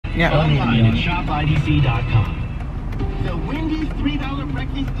Yeah. Online at shopidc.com. The Wendy's $3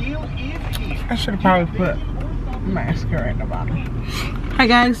 breakfast deal is here. I should have probably put mascara at the bottom. Hi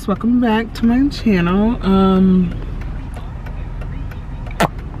guys, welcome back to my channel.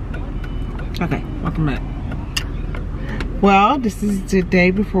 Okay, welcome back. Well, this is the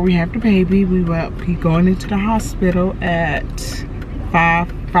day before we have the baby. We will be going into the hospital at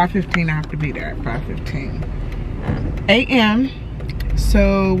 5:15. I have to be there at 5:15 a.m.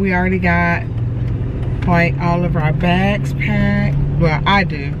 So we already got like all of our bags packed. Well, I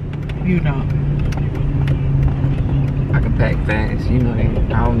do. You don't. I can pack fast, you know that.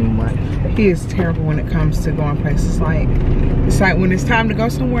 I don't need much. He is terrible when it comes to going places. It's like when it's time to go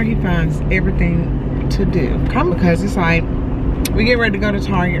somewhere, he finds everything to do. Because it's like we get ready to go to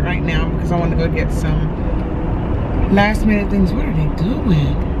Target right now because I want to go get some last minute things. What are they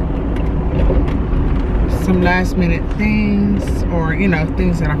doing? Some last minute things, or you know,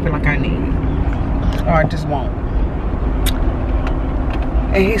 things that I feel like I need or I just won't.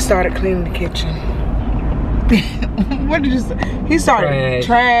 And he started cleaning the kitchen. What did you say? He started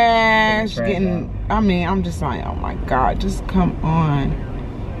trash getting. I mean, I'm just like, oh my God, just come on.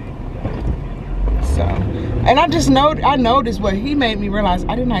 So, and I noticed what he made me realize.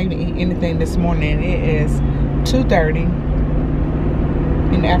 I did not even eat anything this morning. It is 2:30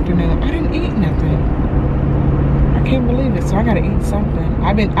 in the afternoon. I didn't eat nothing. I can't believe it. So I gotta eat something.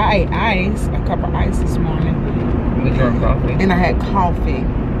 I ate ice, a cup of ice this morning. You drunk coffee? And I had coffee.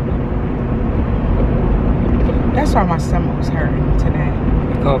 That's why my stomach was hurting today.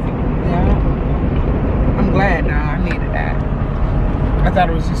 Coffee? Yeah. I'm glad though, I needed that. I thought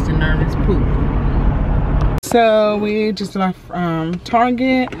it was just a nervous poop. So we just left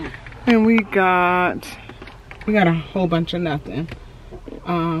Target and we got a whole bunch of nothing.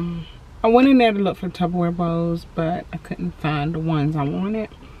 I went in there to look for Tupperware bowls, but I couldn't find the ones I wanted.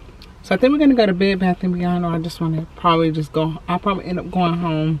 So I think we're gonna go to Bed Bath & Beyond, or I just want to probably just go. I'll probably end up going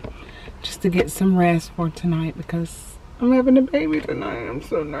home just to get some rest for tonight because I'm having a baby tonight. I'm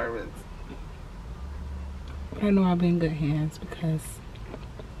so nervous. But I know I'll be in good hands because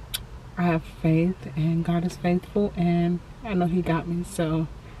I have faith and God is faithful and I know He got me. So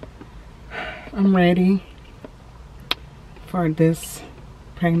I'm ready for this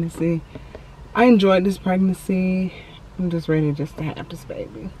pregnancy. I enjoyed this pregnancy. I'm just ready just to have this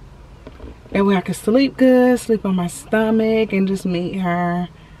baby. That way I can sleep good, sleep on my stomach, and just meet her.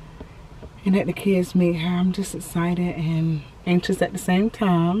 And let the kids meet her. I'm just excited and anxious at the same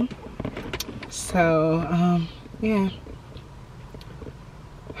time. So, yeah.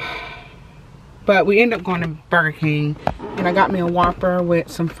 But we ended up going to Burger King. And I got me a Whopper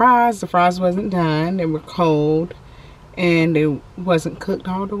with some fries. The fries wasn't done. They were cold. And they wasn't cooked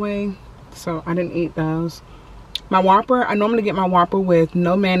all the way. So I didn't eat those. My Whopper, I normally get my Whopper with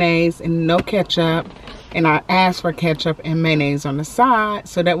no mayonnaise and no ketchup. And I asked for ketchup and mayonnaise on the side.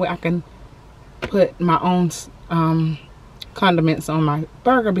 So that way I can put my own condiments on my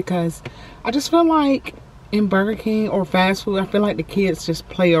burger, because I just feel like in Burger King or fast food, I feel like the kids just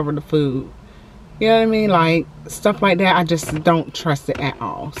play over the food. You know what I mean? Like stuff like that, I just don't trust it at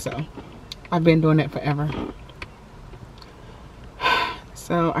all. So I've been doing it forever.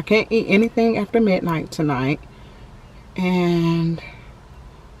 So I can't eat anything after midnight tonight. And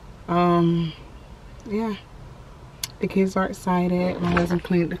yeah, the kids are excited. My husband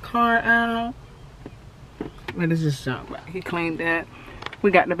cleaned the car out. Well, this is junk, but he cleaned that.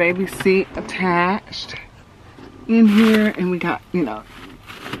 We got the baby seat attached in here, and we got, you know,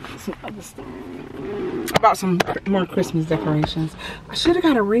 some other stuff. I bought some more Christmas decorations. I should have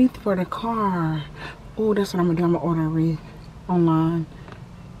got a wreath for the car. Oh, that's what I'm gonna do. I'm gonna order a wreath online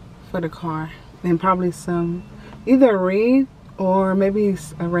for the car. And probably some, either a wreath or maybe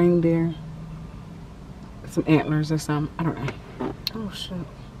a reindeer. Some antlers or something. I don't know. Oh, shit.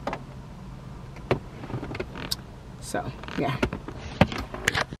 So, yeah.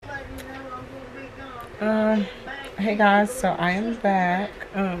 Hey guys, so I am back.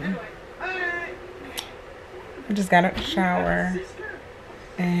 I just got out of the shower.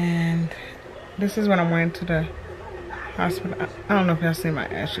 And this is what I'm wearing to the hospital. I don't know if y'all see my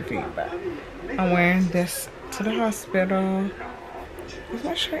ashy feet, but I'm wearing this to the hospital. Is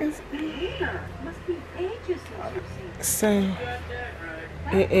my shirt? So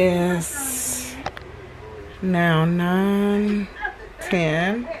it is now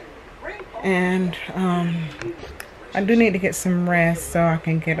 9:10, and I do need to get some rest so I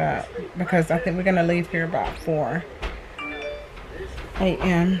can get up, because I think we're gonna leave here about 4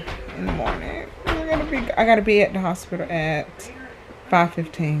 a.m. in the morning. I gotta be at the hospital at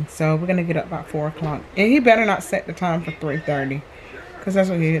 5:15, so we're gonna get up about 4 o'clock. And he better not set the time for 3:30, because that's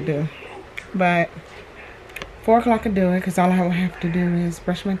what he'd do. But 4 o'clock could do it, because all I would have to do is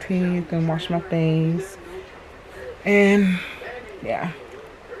brush my teeth and wash my face. And yeah.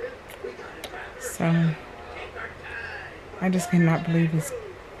 So I just cannot believe it's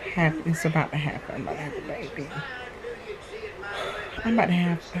about to happen. I'm about to have a baby. I'm about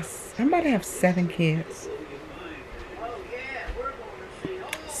to have 7 kids.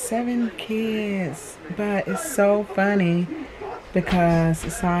 7 kids. But it's so funny because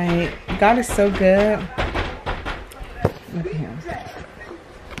it's like God is so good. Look at him.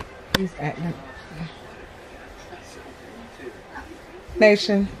 He's acting.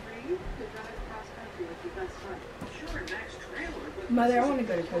 Nation. Mother, I want to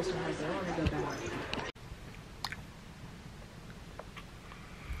go to Costa Rica. I want to go back.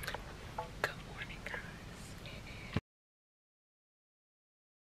 Good morning, guys.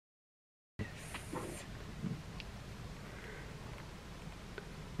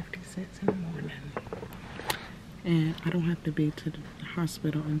 56 in the morning. And I don't have to be to the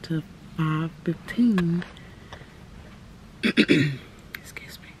hospital until 5:15.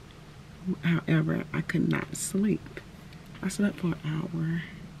 Excuse me. However, I could not sleep. I slept for an hour.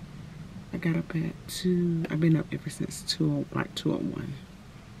 I got up at 2. I've been up ever since 2:01.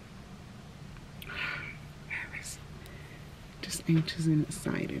 I was just anxious and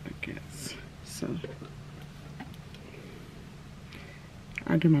excited, I guess. So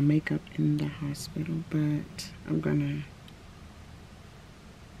I do my makeup in the hospital, but I'm gonna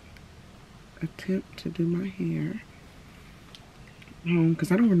attempt to do my hair home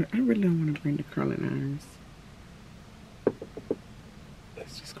because I really don't want to bring the curling irons.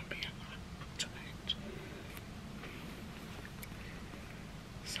 It's just gonna be a lot too much.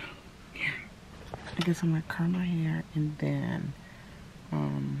 So yeah, I guess I'm gonna curl my hair, and then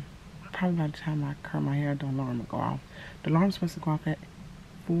probably by the time I curl my hair, the alarm will go off. The alarm's supposed to go off at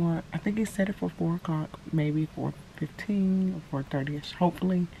 4. I think he set it for 4 o'clock, maybe 4:15 or 4:30ish.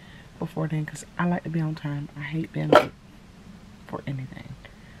 Hopefully before then, because I like to be on time. I hate being late for anything.